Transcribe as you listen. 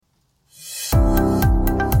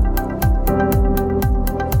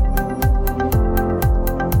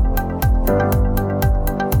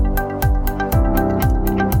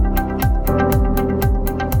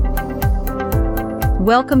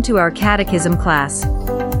Welcome to our Catechism class.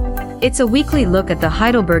 It's a weekly look at the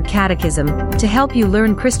Heidelberg Catechism to help you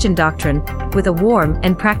learn Christian doctrine with a warm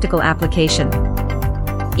and practical application.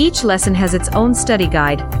 Each lesson has its own study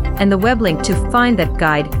guide, and the web link to find that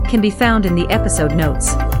guide can be found in the episode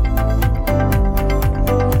notes.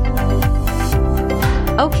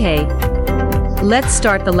 Okay, let's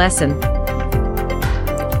start the lesson.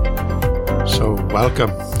 So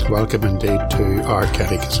welcome indeed to our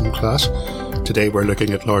Catechism class. Today we're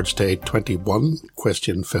looking at Lord's Day 21,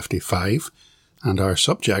 question 55, and our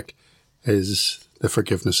subject is the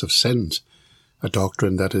forgiveness of sins, a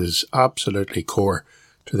doctrine that is absolutely core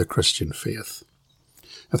to the Christian faith.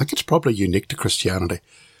 I think it's probably unique to Christianity.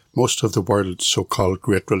 Most of the world's so-called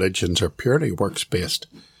great religions are purely works-based.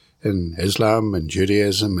 In Islam and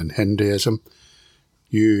Judaism and Hinduism,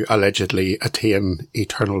 you allegedly attain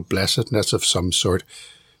eternal blessedness of some sort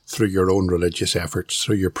through your own religious efforts,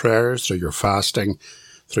 through your prayers, through your fasting,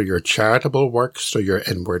 through your charitable works, through your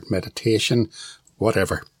inward meditation,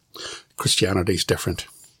 whatever. Christianity is different.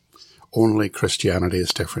 Only Christianity is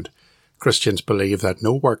different. Christians believe that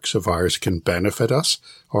no works of ours can benefit us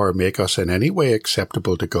or make us in any way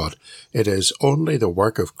acceptable to God. It is only the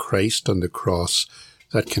work of Christ on the cross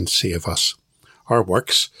that can save us. Our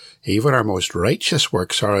works, even our most righteous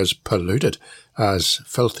works, are as polluted as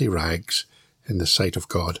filthy rags in the sight of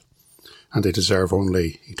God, and they deserve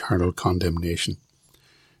only eternal condemnation.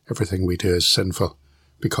 Everything we do is sinful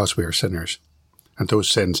because we are sinners, and those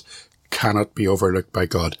sins cannot be overlooked by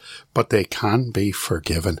God, but they can be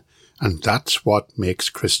forgiven, and that's what makes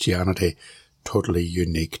Christianity totally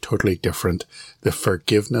unique, totally different. The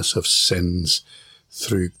forgiveness of sins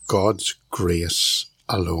through God's grace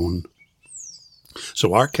alone.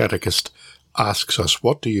 So our catechist asks us,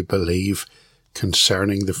 what do you believe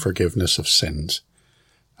concerning the forgiveness of sins?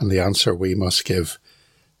 And the answer we must give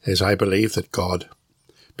is, I believe that God,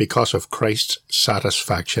 because of Christ's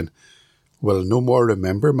satisfaction, will no more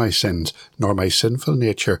remember my sins, nor my sinful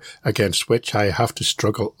nature against which I have to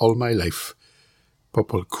struggle all my life,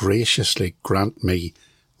 but will graciously grant me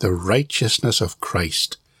the righteousness of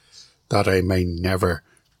Christ, that I may never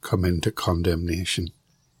come into condemnation.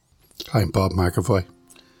 I'm Bob McAvoy,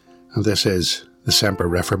 and this is the Semper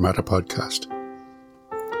Reformata podcast.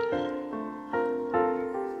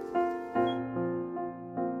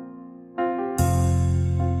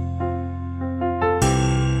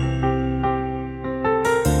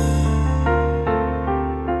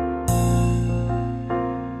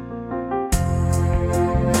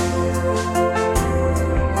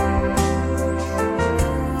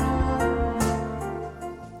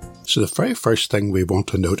 So the very first thing we want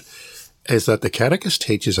to note is that the Catechist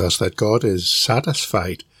teaches us that God is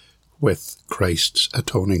satisfied with Christ's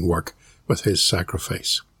atoning work, with his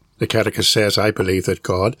sacrifice. The Catechist says, I believe that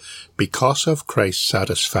God, because of Christ's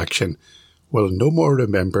satisfaction, will no more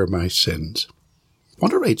remember my sins. I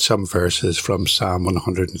want to read some verses from Psalm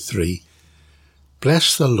 103.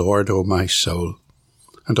 Bless the Lord, O my soul,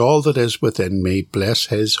 and all that is within me, bless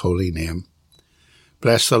his holy name.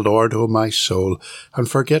 Bless the Lord, O my soul, and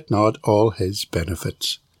forget not all his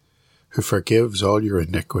benefits, who forgives all your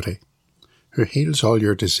iniquity, who heals all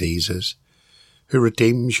your diseases, who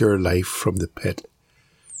redeems your life from the pit,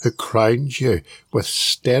 who crowns you with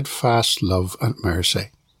steadfast love and mercy.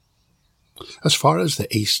 As far as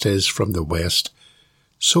the east is from the west,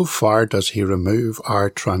 so far does he remove our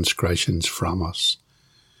transgressions from us.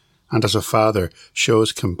 And as a father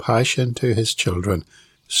shows compassion to his children,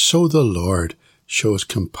 so the Lord shows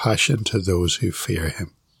compassion to those who fear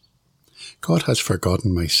him. God has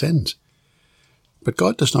forgotten my sins. But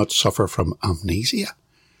God does not suffer from amnesia.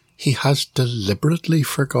 He has deliberately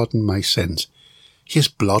forgotten my sins. He has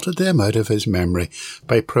blotted them out of his memory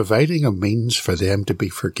by providing a means for them to be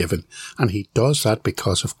forgiven, and he does that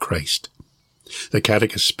because of Christ. The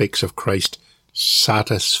Catechism speaks of Christ's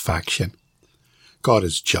satisfaction. God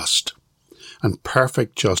is just, and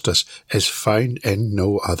perfect justice is found in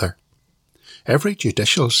no other. Every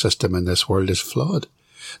judicial system in this world is flawed.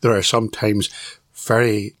 There are sometimes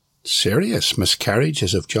very serious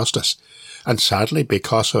miscarriages of justice, and sadly,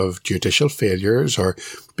 because of judicial failures or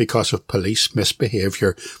because of police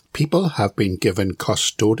misbehaviour, people have been given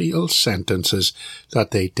custodial sentences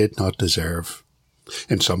that they did not deserve.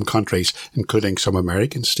 In some countries, including some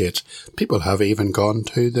American states, people have even gone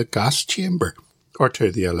to the gas chamber or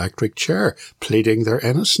to the electric chair, pleading their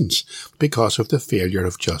innocence because of the failure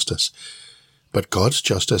of justice. But God's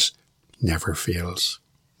justice never fails.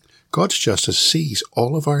 God's justice sees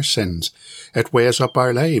all of our sins. It weighs up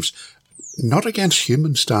our lives, not against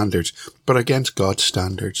human standards, but against God's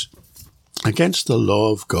standards, against the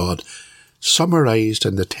law of God, summarized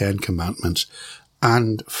in the 10 Commandments,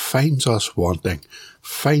 and finds us wanting,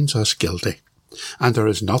 finds us guilty. And there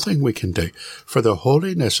is nothing we can do, for the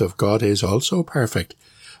holiness of God is also perfect,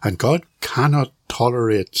 and God cannot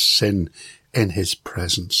tolerate sin in his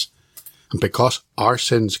presence. And because our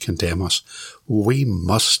sins condemn us, we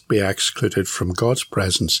must be excluded from God's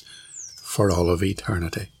presence for all of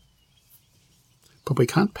eternity. But we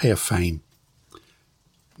can't pay a fine.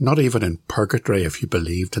 Not even in purgatory if you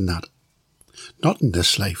believed in that. Not in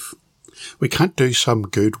this life. We can't do some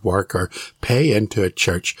good work or pay into a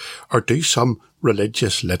church or do some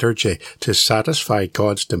religious liturgy to satisfy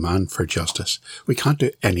God's demand for justice. We can't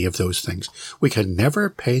do any of those things. We can never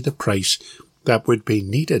pay the price that would be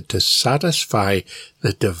needed to satisfy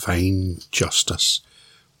the divine justice.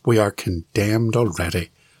 We are condemned already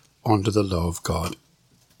under the law of God.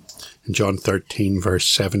 In John 13, verse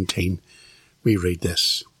 17, we read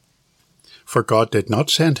this. For God did not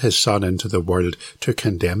send his Son into the world to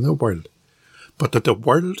condemn the world, but that the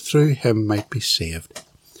world through him might be saved.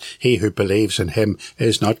 He who believes in him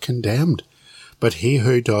is not condemned, but he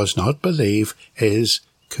who does not believe is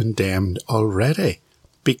condemned already,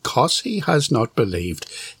 because he has not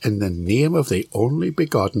believed in the name of the only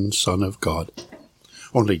begotten Son of God.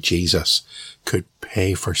 Only Jesus could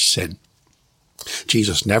pay for sin.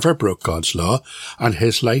 Jesus never broke God's law, and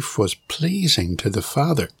his life was pleasing to the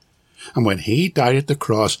Father. And when he died at the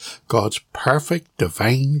cross, God's perfect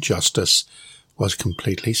divine justice was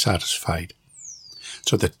completely satisfied.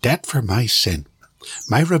 So the debt for my sin,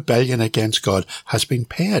 my rebellion against God, has been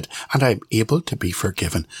paid, and I am able to be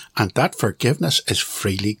forgiven, and that forgiveness is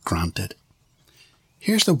freely granted.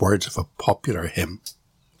 Here's the words of a popular hymn.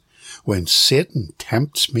 When Satan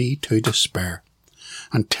tempts me to despair,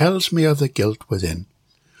 and tells me of the guilt within,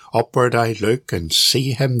 upward I look and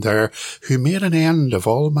see him there, who made an end of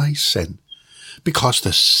all my sin. Because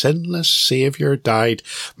the sinless Saviour died,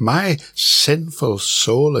 my sinful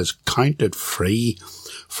soul is counted free,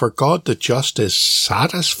 for God the just is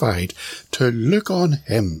satisfied to look on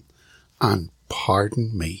him and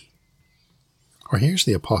pardon me. Or here's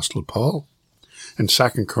the Apostle Paul in 2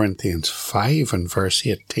 Corinthians 5 and verse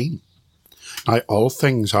 18. Now all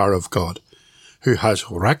things are of God, who has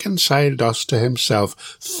reconciled us to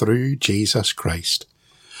himself through Jesus Christ,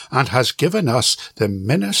 and has given us the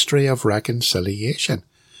ministry of reconciliation.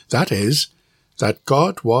 That is, that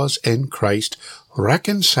God was in Christ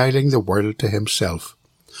reconciling the world to himself,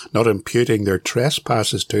 not imputing their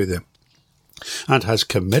trespasses to them, and has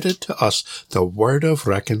committed to us the word of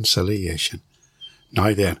reconciliation.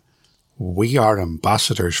 Now then, we are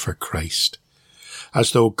ambassadors for Christ.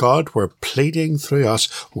 As though God were pleading through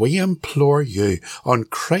us, we implore you, on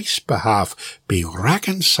Christ's behalf, be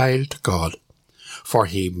reconciled to God. For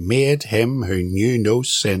he made him who knew no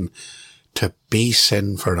sin to be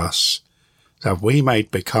sin for us, that we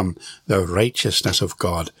might become the righteousness of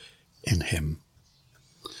God in him.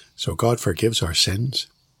 So God forgives our sins.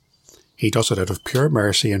 He does it out of pure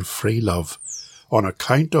mercy and free love, on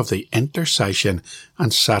account of the intercession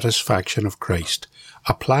and satisfaction of Christ,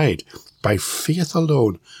 applied by faith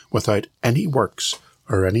alone, without any works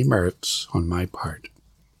or any merits on my part.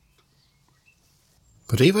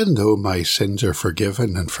 But even though my sins are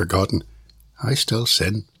forgiven and forgotten, I still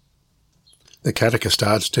sin. The Catechist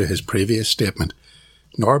adds to his previous statement,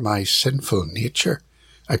 nor my sinful nature,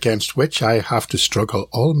 against which I have to struggle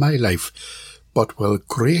all my life, but will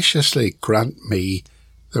graciously grant me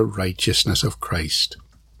the righteousness of Christ.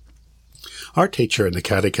 Our teacher in the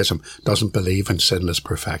Catechism doesn't believe in sinless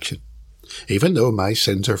perfection. Even though my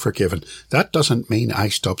sins are forgiven, that doesn't mean I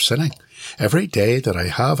stop sinning. Every day that I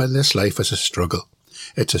have in this life is a struggle.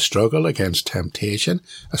 It's a struggle against temptation,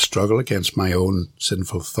 a struggle against my own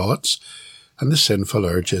sinful thoughts and the sinful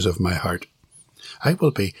urges of my heart. I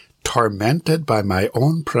will be tormented by my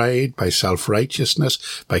own pride, by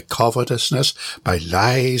self-righteousness, by covetousness, by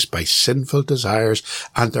lies, by sinful desires,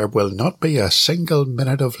 and there will not be a single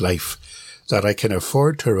minute of life that I can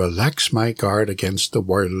afford to relax my guard against the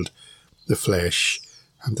world, the flesh,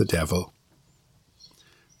 and the devil.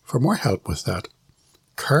 For more help with that,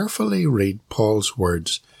 carefully read Paul's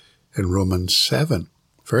words in Romans 7,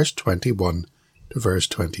 verse 21 to verse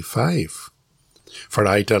 25. For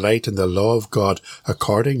I delight in the law of God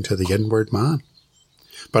according to the inward man.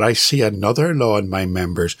 But I see another law in my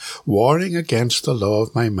members, warring against the law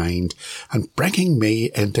of my mind, and bringing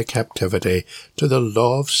me into captivity to the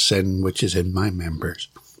law of sin which is in my members.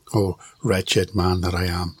 O wretched man that I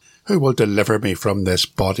am, who will deliver me from this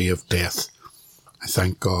body of death? I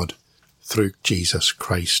thank God through Jesus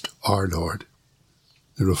Christ our Lord.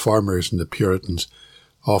 The Reformers and the Puritans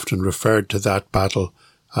often referred to that battle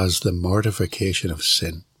as the mortification of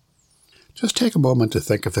sin. just take a moment to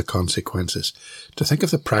think of the consequences, to think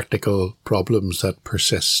of the practical problems that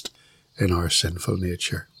persist in our sinful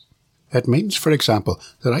nature. It means, for example,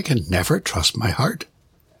 that I can never trust my heart.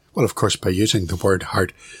 Well, of course, by using the word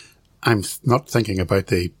heart, I'm not thinking about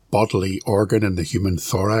the bodily organ in the human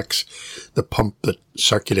thorax, the pump that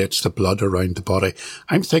circulates the blood around the body.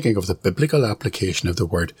 I'm thinking of the biblical application of the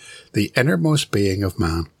word, the innermost being of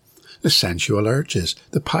man, the sensual urges,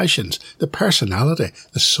 the passions, the personality,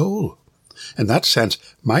 the soul. In that sense,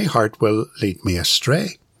 my heart will lead me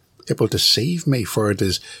astray. It will deceive me, for it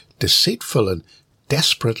is deceitful and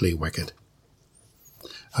desperately wicked.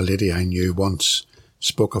 A lady I knew once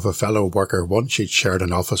spoke of a fellow worker once she'd shared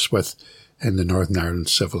an office with in the Northern Ireland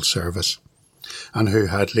Civil Service, and who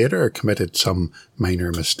had later committed some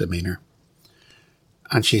minor misdemeanour.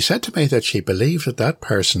 And she said to me that she believed that that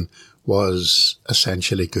person was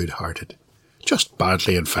essentially good-hearted, just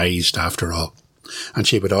badly advised after all. And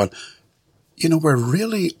she went on, we're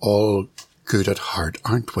really all good at heart,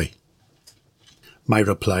 aren't we? My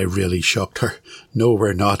reply really shocked her. No,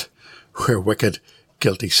 we're not. We're wicked,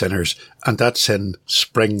 guilty sinners, and that sin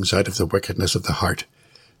springs out of the wickedness of the heart.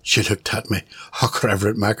 She looked at me. Oh,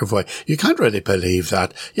 Reverend McAvoy, you can't really believe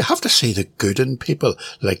that. You have to see the good in people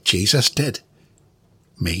like Jesus did.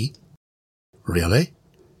 Me? Really?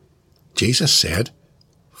 Jesus said,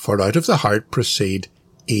 "For out of the heart proceed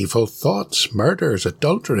evil thoughts, murders,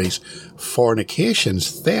 adulteries, fornications,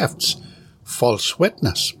 thefts, false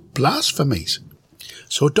witness, blasphemies."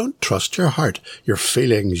 So don't trust your heart, your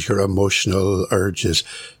feelings, your emotional urges.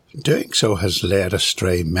 Doing so has led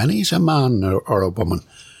astray many's a man or a woman.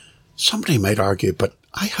 Somebody might argue, but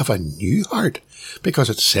I have a new heart, because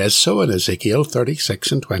it says so in Ezekiel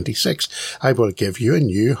 36 and 26. I will give you a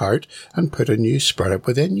new heart and put a new spirit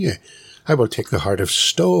within you. I will take the heart of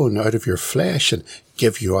stone out of your flesh and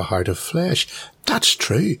give you a heart of flesh. That's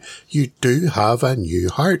true. You do have a new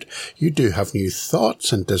heart. You do have new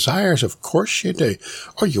thoughts and desires. Of course you do,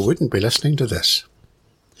 or you wouldn't be listening to this.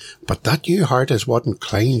 But that new heart is what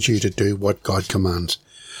inclines you to do what God commands.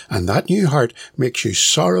 And that new heart makes you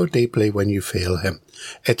sorrow deeply when you fail him.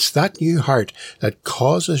 It's that new heart that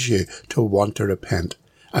causes you to want to repent.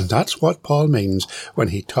 And that's what Paul means when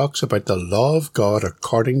he talks about the law of God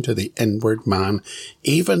according to the inward man,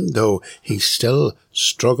 even though he still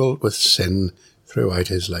struggled with sin throughout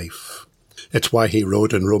his life. It's why he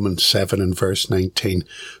wrote in Romans 7 and verse 19,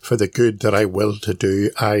 "For the good that I will to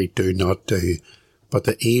do, I do not do, but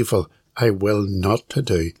the evil I will not to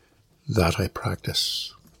do, that I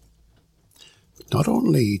practice." Not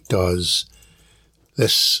only does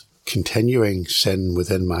this continuing sin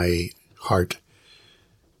within my heart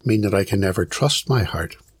mean that I can never trust my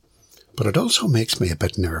heart, but it also makes me a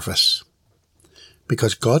bit nervous,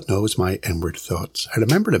 because God knows my inward thoughts. I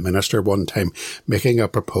remember a minister one time making a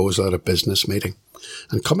proposal at a business meeting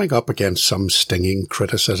and coming up against some stinging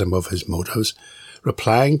criticism of his motives,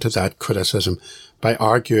 replying to that criticism by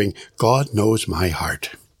arguing, God knows my heart.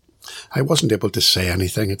 I wasn't able to say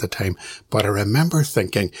anything at the time, but I remember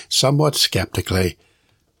thinking somewhat sceptically,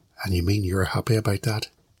 and you mean you're happy about that?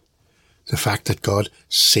 The fact that God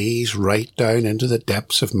sees right down into the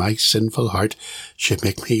depths of my sinful heart should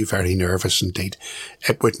make me very nervous indeed.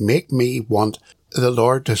 It would make me want the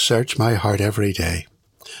Lord to search my heart every day,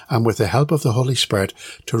 and with the help of the Holy Spirit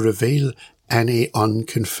to reveal any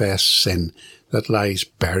unconfessed sin that lies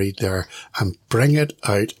buried there and bring it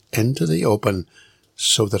out into the open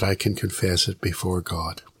so that I can confess it before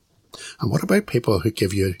God. And what about people who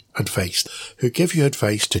give you advice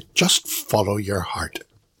to just follow your heart?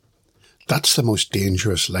 That's the most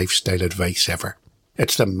dangerous lifestyle advice ever.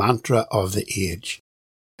 It's the mantra of the age.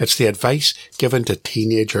 It's the advice given to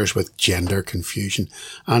teenagers with gender confusion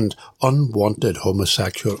and unwanted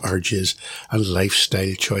homosexual urges and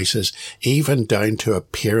lifestyle choices, even down to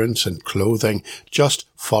appearance and clothing. Just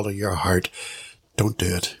follow your heart. Don't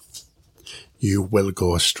do it. You will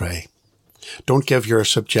go astray. Don't give your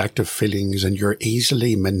subjective feelings and your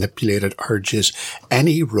easily manipulated urges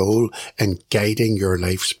any role in guiding your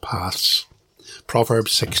life's paths.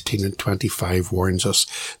 Proverbs 16 and 25 warns us,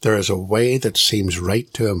 "There is a way that seems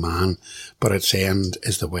right to a man, but its end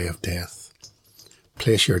is the way of death."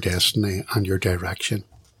 Place your destiny and your direction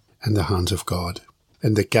in the hands of God,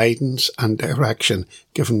 in the guidance and direction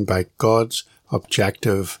given by God's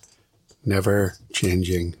objective,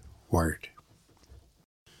 never-changing word.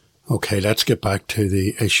 Okay, let's get back to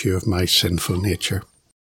the issue of my sinful nature.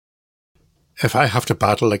 If I have to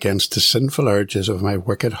battle against the sinful urges of my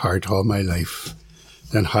wicked heart all my life,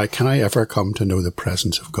 then how can I ever come to know the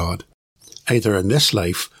presence of God, either in this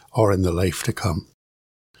life or in the life to come?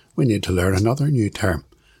 We need to learn another new term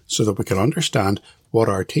so that we can understand what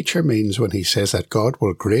our teacher means when he says that God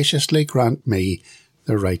will graciously grant me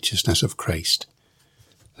the righteousness of Christ.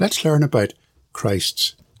 Let's learn about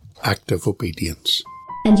Christ's active obedience.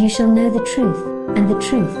 And you shall know the truth, and the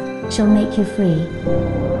truth shall make you free.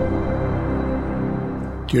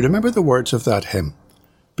 Do you remember the words of that hymn?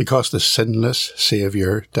 Because the sinless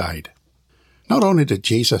Saviour died. Not only did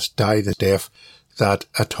Jesus die the death that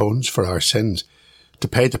atones for our sins, to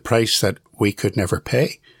pay the price that we could never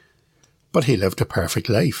pay, but he lived a perfect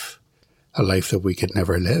life, a life that we could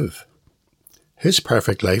never live. His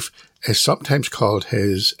perfect life is sometimes called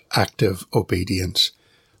his active obedience,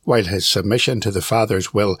 while his submission to the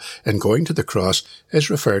Father's will in going to the cross is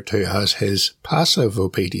referred to as his passive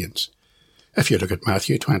obedience. If you look at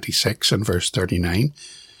Matthew 26 and verse 39,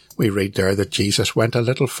 we read there that Jesus went a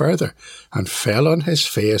little further and fell on his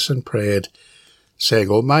face and prayed, saying,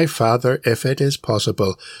 O my Father, if it is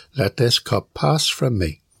possible, let this cup pass from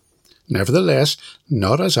me. Nevertheless,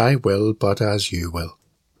 not as I will, but as you will.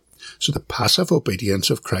 So the passive obedience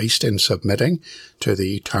of Christ in submitting to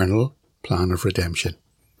the eternal plan of redemption.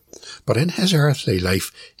 But in his earthly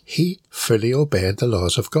life, he fully obeyed the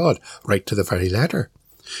laws of God, right to the very letter.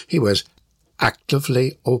 He was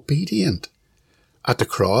actively obedient. At the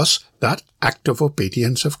cross, that active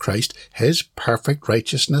obedience of Christ, his perfect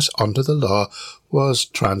righteousness under the law, was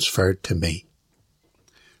transferred to me.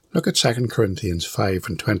 Look at 2 Corinthians 5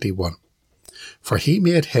 and 21. For he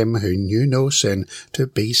made him who knew no sin to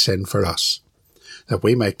be sin for us, that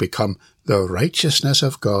we might become the righteousness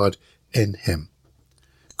of God in him.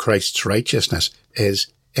 Christ's righteousness is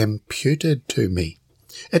imputed to me.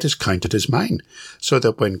 It is counted as mine, so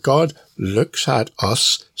that when God looks at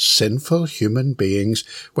us, sinful human beings,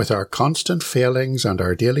 with our constant failings and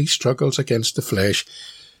our daily struggles against the flesh,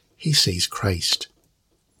 he sees Christ.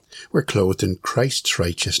 We're clothed in Christ's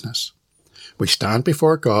righteousness. We stand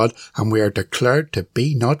before God and we are declared to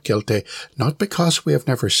be not guilty, not because we have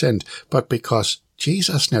never sinned, but because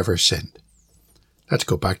Jesus never sinned. Let's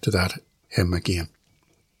go back to that hymn again.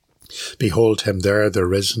 Behold him there, the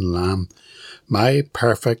risen Lamb, my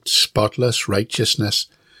perfect, spotless righteousness,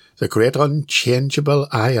 the great unchangeable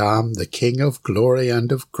I am, the King of glory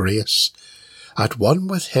and of grace. At one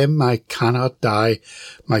with him I cannot die,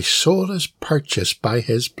 my soul is purchased by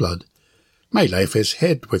his blood. My life is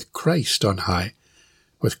hid with Christ on high,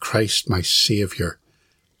 with Christ my Saviour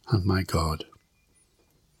and my God.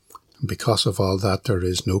 And because of all that, there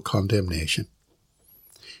is no condemnation.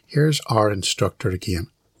 Here's our instructor again,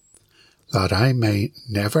 that I may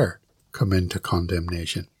never come into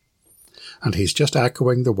condemnation. And he's just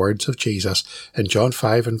echoing the words of Jesus in John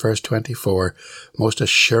 5 and verse 24. Most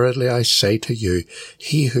assuredly I say to you,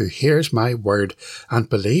 he who hears my word and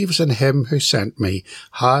believes in him who sent me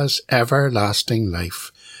has everlasting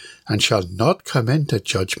life, and shall not come into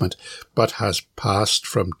judgment, but has passed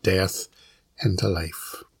from death into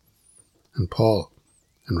life. And Paul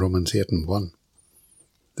in Romans 8 and 1.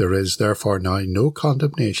 There is therefore now no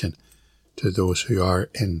condemnation to those who are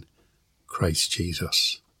in Christ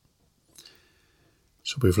Jesus.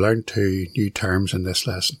 So we've learned two new terms in this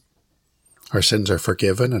lesson. Our sins are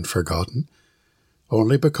forgiven and forgotten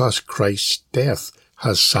only because Christ's death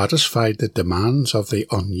has satisfied the demands of the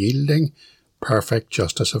unyielding, perfect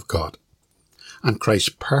justice of God. And Christ's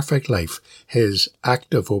perfect life, his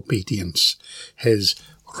active obedience, his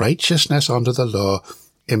righteousness under the law,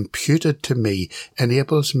 imputed to me,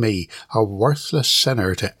 enables me, a worthless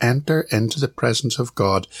sinner, to enter into the presence of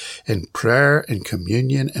God in prayer, in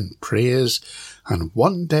communion, in praise, and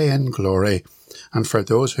one day in glory. And for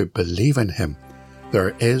those who believe in him,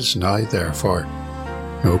 there is now therefore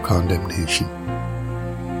no condemnation.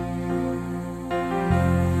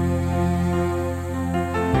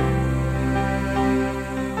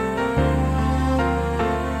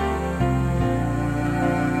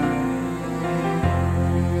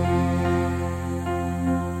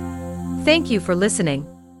 Thank you for listening.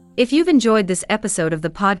 If you've enjoyed this episode of the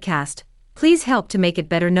podcast, please help to make it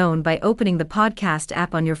better known by opening the podcast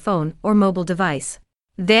app on your phone or mobile device.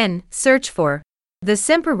 Then, search for the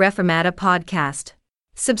Semper Reformata podcast.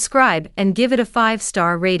 Subscribe and give it a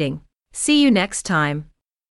 5-star rating. See you next time.